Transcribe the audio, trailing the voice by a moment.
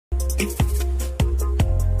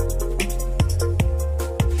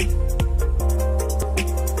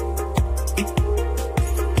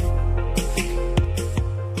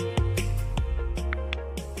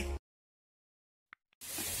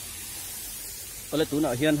ole tu na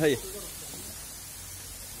hian hei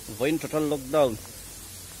voin total lockdown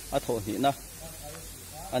a tho hi na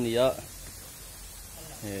ania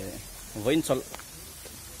voin chol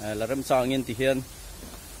la rem chang in ti hian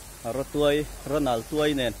Rawtuai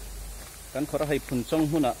Rawtuai nen kan khawrh hai phun chong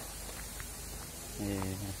huna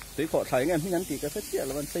tui kho thai nge hian ti ka se tia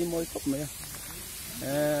lawan sei moi khop mai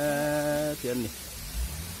tian ni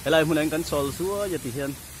helai mun kan sol suwa ya ti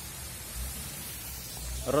hian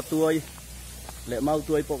Rawtuai le mau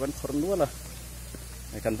tuai po kan khawrh nuala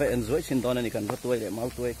kan ve enjoy sin don ani kan Rawtuai le mau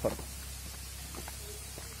tuai khawrh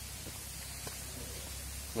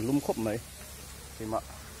volum khop mai ma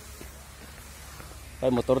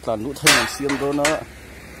ai motor tlan nu thai an siam do na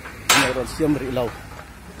nei ron siam ri lo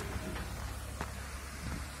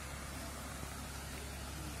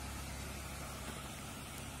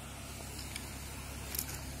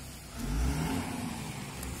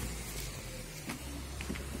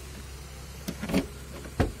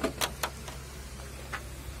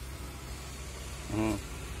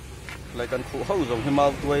lại cần phụ hậu dùng cái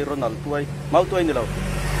mau tuai ni lo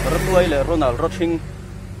Rawtuai le Rawthing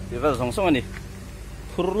thì vào dòng sông này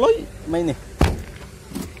thur lối mấy nè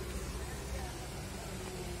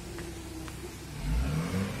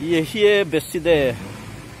here beside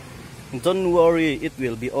don't worry it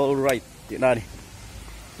will be all right thì na đi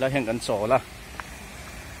là hàng cần sổ là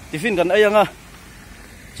tiffin cần ấy à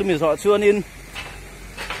chúng mình dọn chuan in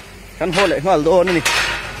cần hồ lại ngal đô này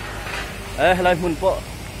lại mun po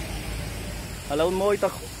hello môi ta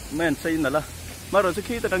men xây nè là mà rồi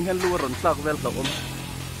khi ta đang hen lua rồi sạc vel lộc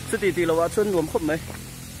sự thì là chuan luồng khop mấy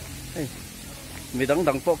mi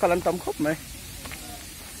đằng po cả lăn tâm khop mấy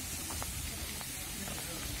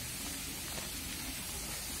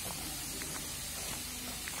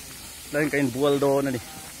đây cái buol đô này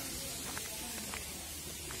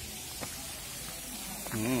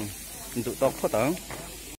đi tụ tóc phát tảng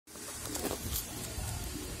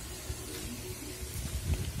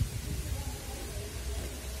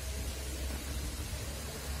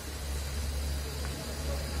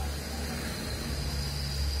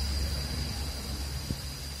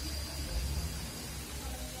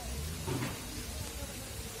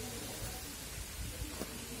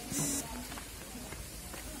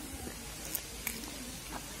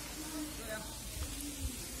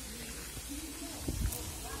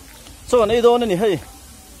so này đó này hay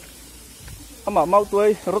mà mau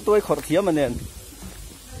tuai Rawtuai khawrh thiam mà nè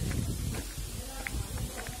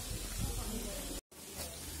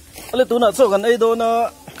ale tu na so kan ai do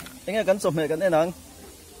na enga kan so me kan enang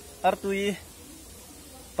artui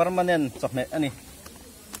permanent so me ani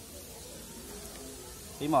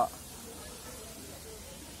ima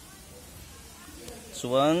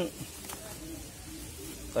suan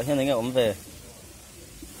ta hian enga về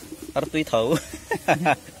artui thau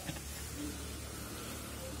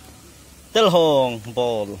tel hong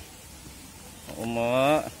bol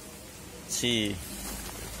oma chi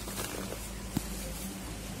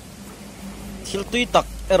thil tui tak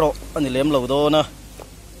ero ani lem lo do na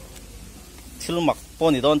thil mak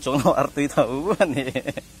poni don chong no artui thau ani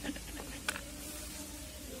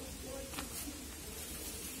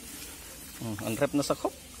an rep na sa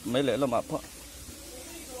khop mai le la ma pa